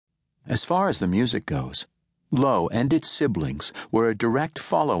As far as the music goes, Low and its siblings were a direct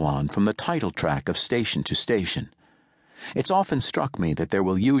follow-on from the title track of Station to Station. It's often struck me that there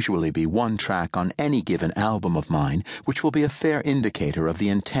will usually be one track on any given album of mine which will be a fair indicator of the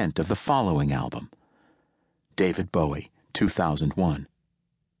intent of the following album. David Bowie, 2001.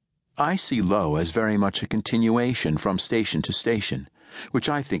 I see Low as very much a continuation from Station to Station, which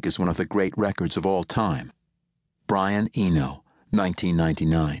I think is one of the great records of all time. Brian Eno,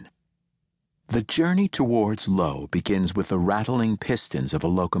 1999. The journey towards Low begins with the rattling pistons of a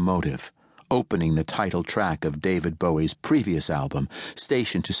locomotive, opening the title track of David Bowie's previous album,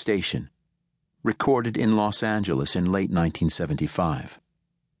 Station to Station, recorded in Los Angeles in late 1975.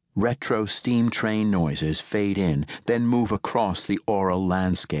 Retro steam train noises fade in, then move across the aural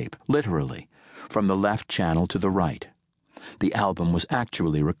landscape, literally, from the left channel to the right. The album was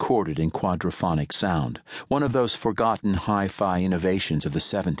actually recorded in quadraphonic sound, one of those forgotten hi-fi innovations of the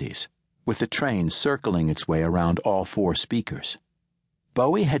 70s, with the train circling its way around all four speakers.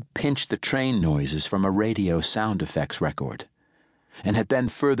 Bowie had pinched the train noises from a radio sound effects record, and had then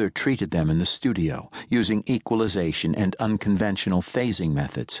further treated them in the studio, using equalization and unconventional phasing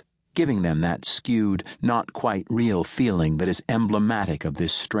methods, giving them that skewed, not quite real feeling that is emblematic of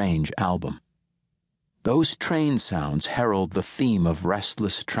this strange album. Those train sounds herald the theme of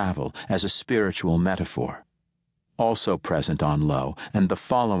restless travel as a spiritual metaphor. Also present on Low and the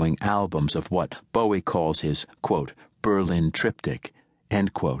following albums of what Bowie calls his, quote, Berlin triptych,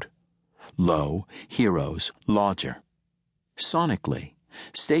 end quote. Low, Heroes, Lodger. Sonically,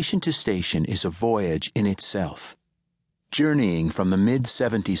 Station to Station is a voyage in itself, journeying from the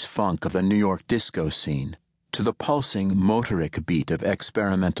mid-70s funk of the New York disco scene to the pulsing motoric beat of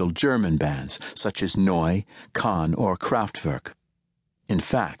experimental German bands such as Neu, Kahn, or Kraftwerk. In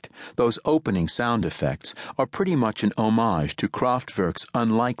fact, those opening sound effects are pretty much an homage to Kraftwerk's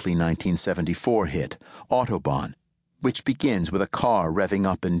unlikely 1974 hit, Autobahn, which begins with a car revving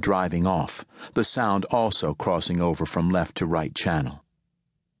up and driving off, the sound also crossing over from left to right channel.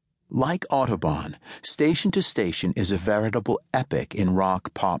 Like Autobahn, Station to Station is a veritable epic in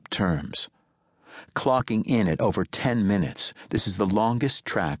rock-pop terms. Clocking in at over 10 minutes, this is the longest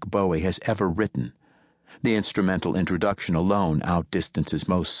track Bowie has ever written. The instrumental introduction alone outdistances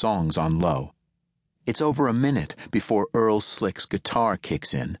most songs on Low. It's over a minute before Earl Slick's guitar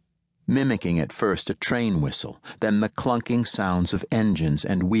kicks in, mimicking at first a train whistle, then the clunking sounds of engines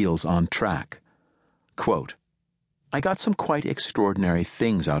and wheels on track. Quote, I got some quite extraordinary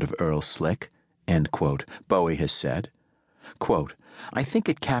things out of Earl Slick, end quote, Bowie has said. Quote, I think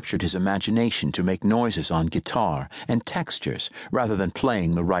it captured his imagination to make noises on guitar and textures rather than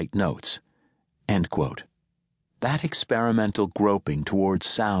playing the right notes, end quote. That experimental groping towards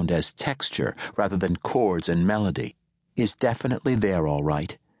sound as texture rather than chords and melody is definitely there all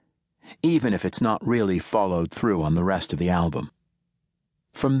right, even if it's not really followed through on the rest of the album.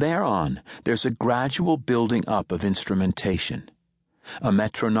 From there on, there's a gradual building up of instrumentation. A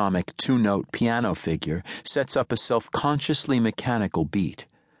metronomic two-note piano figure sets up a self-consciously mechanical beat,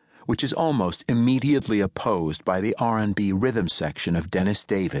 which is almost immediately opposed by the R&B rhythm section of Dennis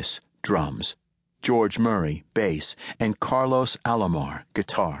Davis, drums, George Murray, bass, and Carlos Alomar,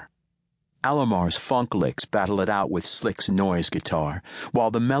 guitar. Alomar's funk licks battle it out with Slick's noise guitar,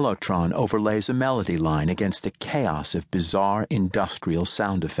 while the mellotron overlays a melody line against a chaos of bizarre industrial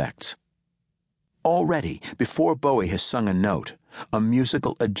sound effects. Already, before Bowie has sung a note, a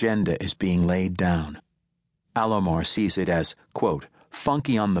musical agenda is being laid down. Alomar sees it as, quote,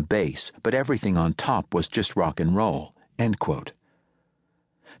 funky on the bass, but everything on top was just rock and roll, end quote.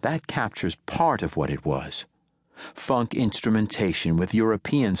 That captures part of what it was. Funk instrumentation with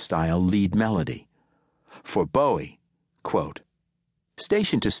European-style lead melody. For Bowie, quote,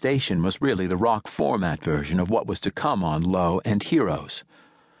 Station to Station was really the rock format version of what was to come on Low and Heroes.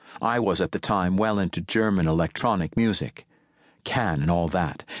 I was at the time well into German electronic music, Can and all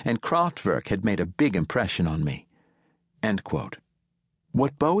that, and Kraftwerk had made a big impression on me, end quote.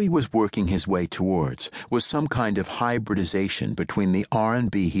 What Bowie was working his way towards was some kind of hybridization between the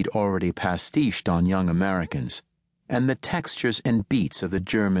R&B he'd already pastiched on Young Americans and the textures and beats of the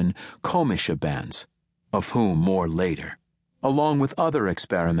German Komische bands, of whom more later, along with other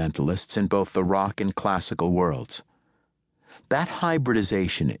experimentalists in both the rock and classical worlds. That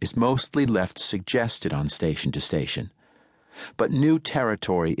hybridization is mostly left suggested on Station to Station, but new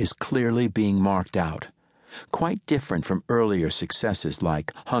territory is clearly being marked out, quite different from earlier successes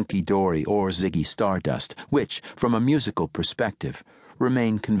like Hunky Dory or Ziggy Stardust, which, from a musical perspective,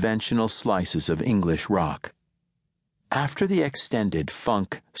 remain conventional slices of English rock. After the extended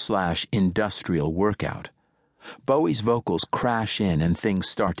funk/industrial workout, Bowie's vocals crash in and things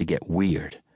start to get weird.